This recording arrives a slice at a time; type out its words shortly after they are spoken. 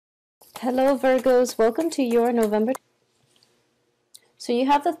Hello Virgos, welcome to your November. So you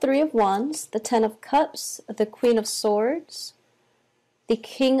have the Three of Wands, the Ten of Cups, the Queen of Swords, the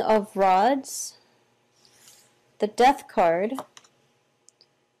King of Rods, the Death card,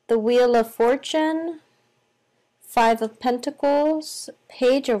 the Wheel of Fortune, Five of Pentacles,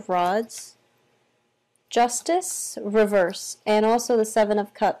 Page of Rods, Justice, Reverse, and also the Seven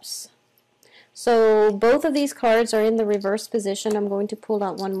of Cups. So both of these cards are in the reverse position. I'm going to pull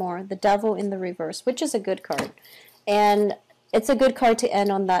out one more, the Devil in the reverse, which is a good card. And it's a good card to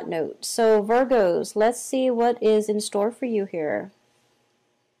end on that note. So Virgos, let's see what is in store for you here.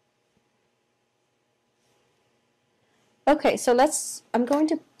 Okay, so I'm going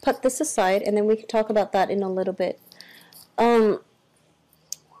to put this aside and then we can talk about that in a little bit. It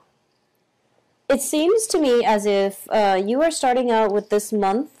seems to me as if you are starting out with this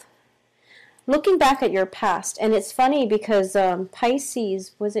month looking back at your past, and it's funny because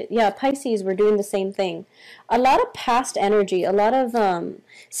Pisces, was it? Yeah, Pisces were doing the same thing. A lot of past energy, a lot of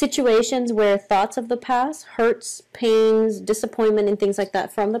situations where thoughts of the past, hurts, pains, disappointment, and things like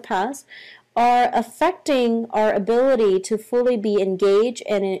that from the past are affecting our ability to fully be engaged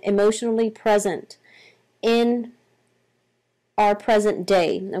and emotionally present in our present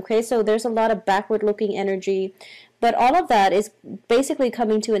day. Okay, so there's a lot of backward looking energy. But all of that is basically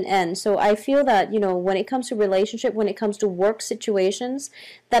coming to an end. So I feel that, when it comes to relationship, when it comes to work situations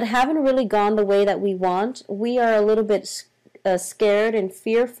that haven't really gone the way that we want, we are a little bit scared and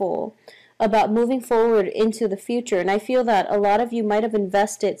fearful about moving forward into the future. And I feel that a lot of you might have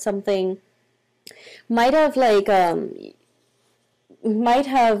invested something, might have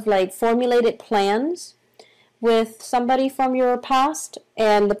formulated plans with somebody from your past,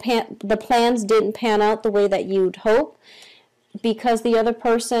 and the plans didn't pan out the way that you'd hope because the other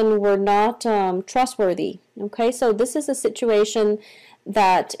person were not trustworthy. Okay, so this is a situation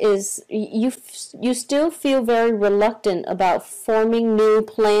that is, you still feel very reluctant about forming new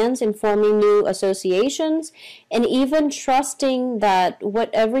plans and forming new associations, and even trusting that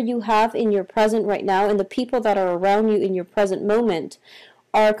whatever you have in your present right now and the people that are around you in your present moment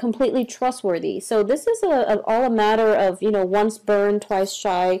are completely trustworthy. So this is all a matter of, once burned, twice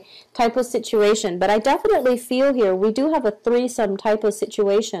shy type of situation. But I definitely feel here we do have a threesome type of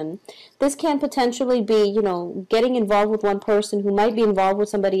situation. This can potentially be, getting involved with one person who might be involved with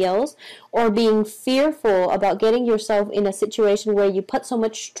somebody else, or being fearful about getting yourself in a situation where you put so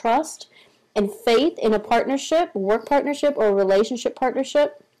much trust and faith in a partnership, work partnership, or relationship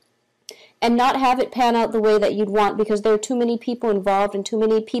partnership, and not have it pan out the way that you'd want because there are too many people involved and too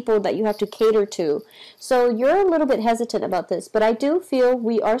many people that you have to cater to. So you're a little bit hesitant about this, but I do feel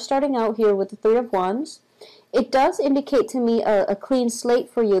we are starting out here with the Three of Wands. It does indicate to me a clean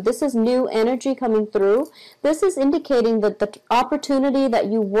slate for you. This is new energy coming through. This is indicating that the opportunity that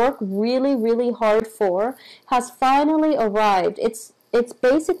you work really, really hard for has finally arrived. It's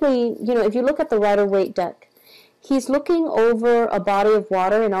basically, if you look at the Rider-Waite deck, he's looking over a body of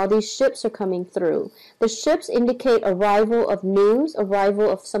water and all these ships are coming through. The ships indicate arrival of news, arrival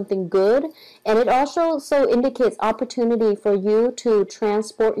of something good, and it also indicates opportunity for you to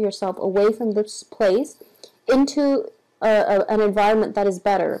transport yourself away from this place into an environment that is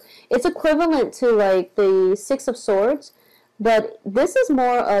better. It's equivalent to like the Six of Swords, but this is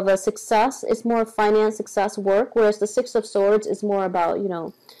more of a success. It's more finance, success, work, whereas the Six of Swords is more about,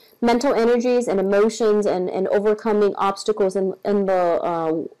 mental energies and emotions and overcoming obstacles in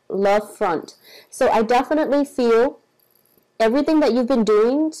the love front. So I definitely feel everything that you've been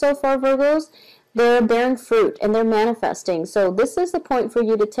doing so far, Virgos, they're bearing fruit and they're manifesting. So this is the point for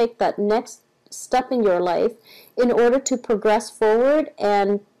you to take that next step in your life in order to progress forward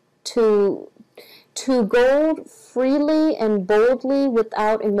and to go freely and boldly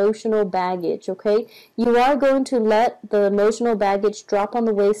without emotional baggage, okay? You are going to let the emotional baggage drop on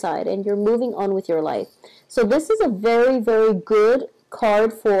the wayside and you're moving on with your life. So this is a very, very good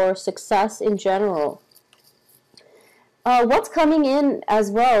card for success in general. What's coming in as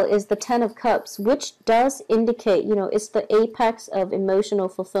well is the Ten of Cups, which does indicate, it's the apex of emotional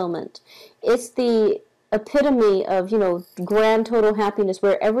fulfillment. It's the epitome of, grand total happiness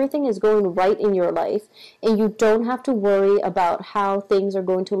where everything is going right in your life and you don't have to worry about how things are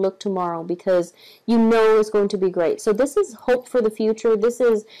going to look tomorrow because it's going to be great. So this is hope for the future. This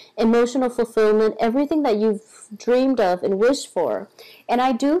is emotional fulfillment, everything that you've dreamed of and wished for. And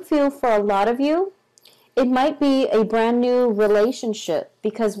I do feel for a lot of you, it might be a brand new relationship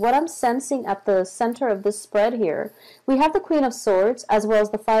because what I'm sensing at the center of this spread here, we have the Queen of Swords as well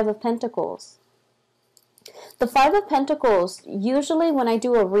as the Five of Pentacles. The Five of Pentacles, usually when I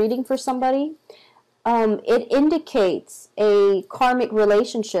do a reading for somebody, It indicates a karmic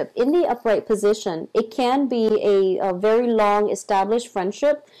relationship in the upright position. It can be a very long established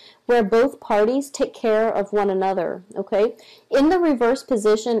friendship where both parties take care of one another, okay? In the reverse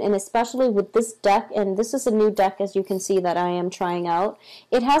position, and especially with this deck, and this is a new deck as you can see that I am trying out,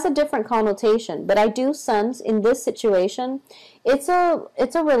 it has a different connotation, but I do sense in this situation, it's a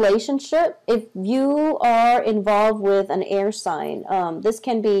relationship. If you are involved with an air sign, this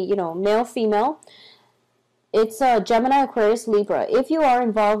can be, you know, male, female. It's Gemini, Aquarius, Libra. If you are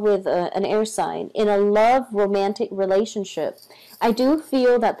involved with an air sign in a love romantic relationship, I do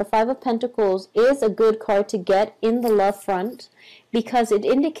feel that the Five of Pentacles is a good card to get in the love front because it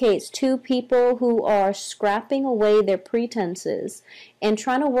indicates two people who are scrapping away their pretenses and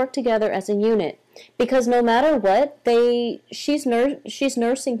trying to work together as a unit. Because no matter what, she's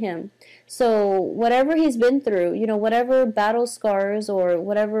nursing him. So whatever he's been through, you know, whatever battle scars or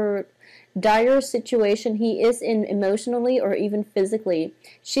whatever dire situation he is in emotionally or even physically,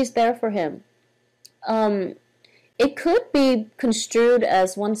 she's there for him. It could be construed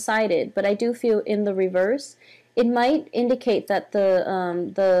as one-sided, but I do feel in the reverse, it might indicate that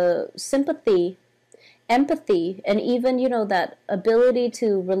the sympathy, empathy, and even, you know, that ability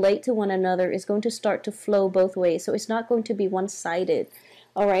to relate to one another is going to start to flow both ways. So it's not going to be one-sided.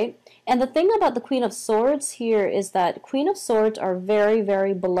 All right. And the thing about the Queen of Swords here is that Queen of Swords are very,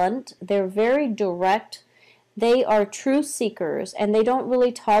 very blunt. They're very direct. They are truth seekers, and they don't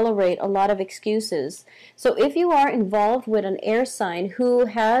really tolerate a lot of excuses. So if you are involved with an air sign who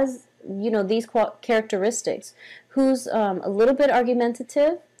has, you know, these characteristics, who's a little bit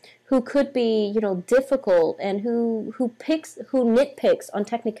argumentative, who could be, you know, difficult, and who nitpicks on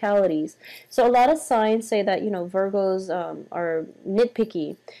technicalities. So a lot of signs say that, you know, Virgos are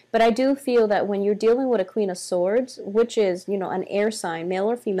nitpicky, but I do feel that when you're dealing with a Queen of Swords, which is, you know, an air sign, male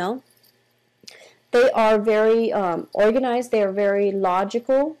or female, they are very organized, they are very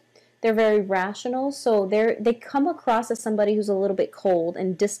logical, they're very rational, so they come across as somebody who's a little bit cold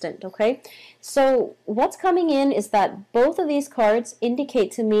and distant, okay? So what's coming in is that both of these cards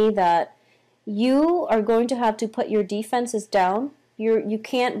indicate to me that you are going to have to put your defenses down. You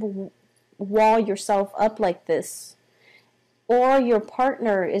can't wall yourself up like this. Or your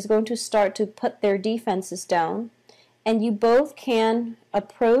partner is going to start to put their defenses down, and you both can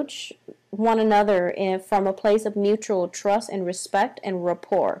approach one another from a place of mutual trust and respect and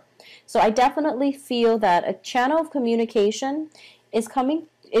rapport. So I definitely feel that a channel of communication is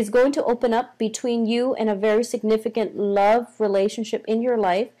going to open up between you and a very significant love relationship in your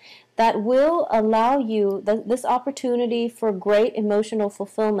life that will allow you this opportunity for great emotional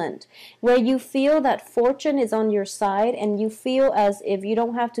fulfillment, where you feel that fortune is on your side and you feel as if you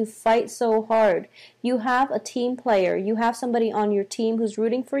don't have to fight so hard. You have a team player. You have somebody on your team who's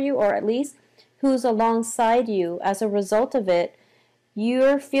rooting for you, or at least who's alongside you. As a result of it,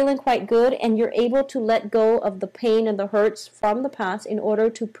 you're feeling quite good and you're able to let go of the pain and the hurts from the past in order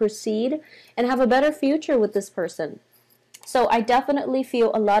to proceed and have a better future with this person. So I definitely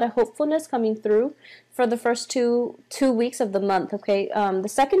feel a lot of hopefulness coming through for the first two weeks of the month, okay? The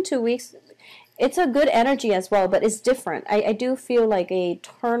second 2 weeks, it's a good energy as well, but it's different. I do feel like a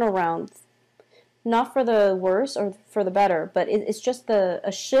turnaround, not for the worse or for the better, but it's just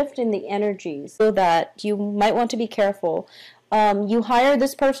a shift in the energies, so that you might want to be careful. You hire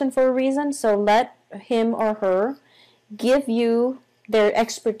this person for a reason, so let him or her give you their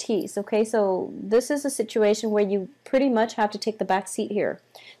expertise, okay? So this is a situation where you pretty much have to take the back seat here.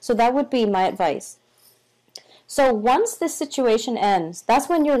 So that would be my advice. So once this situation ends, that's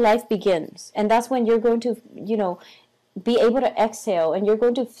when your life begins. And that's when you're going to, you know, be able to exhale, and you're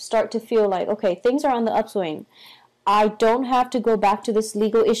going to start to feel like, okay, things are on the upswing. I don't have to go back to this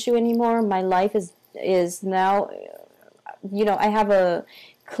legal issue anymore. My life is now, you know, I have a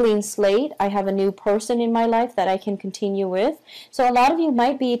clean slate. I have a new person in my life that I can continue with. So a lot of you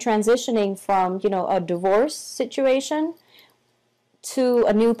might be transitioning from, you know, a divorce situation to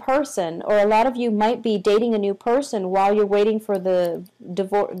a new person, or a lot of you might be dating a new person while you're waiting for the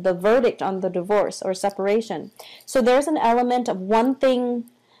verdict on the divorce or separation. So there's an element of one thing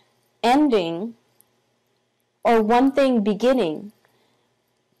ending or one thing beginning.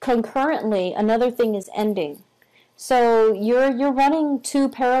 Concurrently, another thing is ending. So you're running two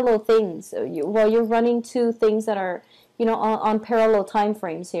parallel things. You're running two things that are, you know, on parallel time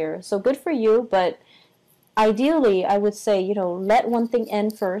frames here. So good for you, but ideally, I would say, you know, let one thing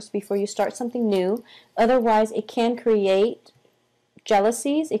end first before you start something new. Otherwise, it can create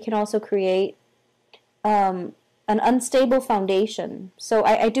jealousies. It can also create an unstable foundation. So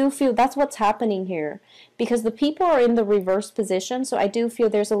I do feel that's what's happening here, because the people are in the reverse position. So I do feel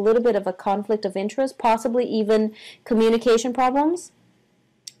there's a little bit of a conflict of interest, possibly even communication problems.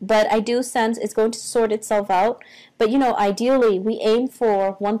 But I do sense it's going to sort itself out. But you know, ideally, we aim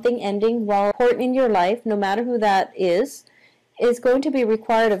for one thing ending while important in your life, no matter who that is going to be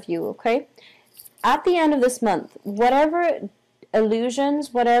required of you, okay? At the end of this month, whatever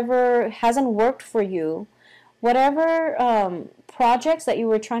illusions, whatever hasn't worked for you, whatever projects that you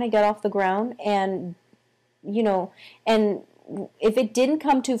were trying to get off the ground, and you know, and if it didn't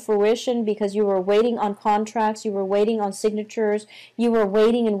come to fruition because you were waiting on contracts, you were waiting on signatures, you were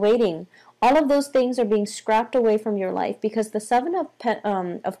waiting and waiting, all of those things are being scrapped away from your life, because the Seven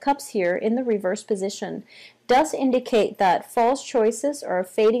of Cups here in the reverse position does indicate that false choices are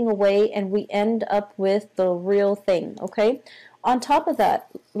fading away and we end up with the real thing, okay? On top of that,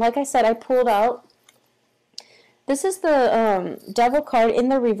 like I said, I pulled out, this is the Devil card in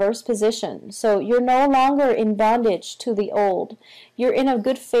the reverse position. So you're no longer in bondage to the old. You're in a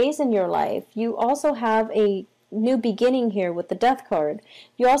good phase in your life. You also have a new beginning here with the Death card.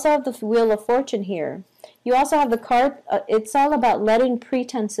 You also have the Wheel of Fortune here. You also have the card, it's all about letting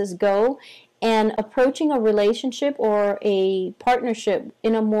pretenses go and approaching a relationship or a partnership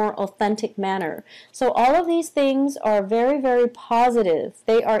in a more authentic manner. So all of these things are very, very positive.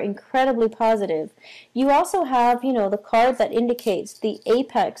 They are incredibly positive. You also have, you know, the card that indicates the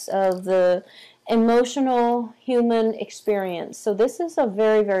apex of the emotional human experience. So this is a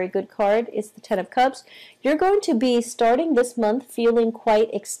very, very good card. It's the Ten of Cups. You're going to be starting this month feeling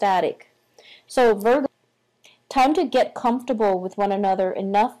quite ecstatic. So Virgo, time to get comfortable with one another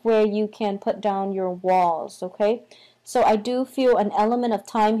enough where you can put down your walls, okay? So I do feel an element of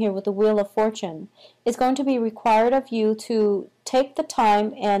time here with the Wheel of Fortune. It's going to be required of you to take the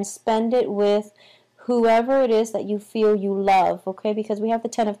time and spend it with whoever it is that you feel you love, okay? Because we have the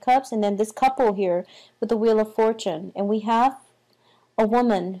Ten of Cups and then this couple here with the Wheel of Fortune. And we have a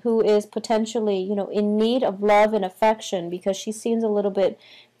woman who is potentially, you know, in need of love and affection because she seems a little bit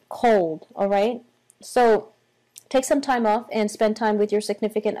cold, all right? So take some time off and spend time with your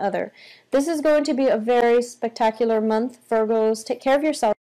significant other. This is going to be a very spectacular month, Virgos. Take care of yourself.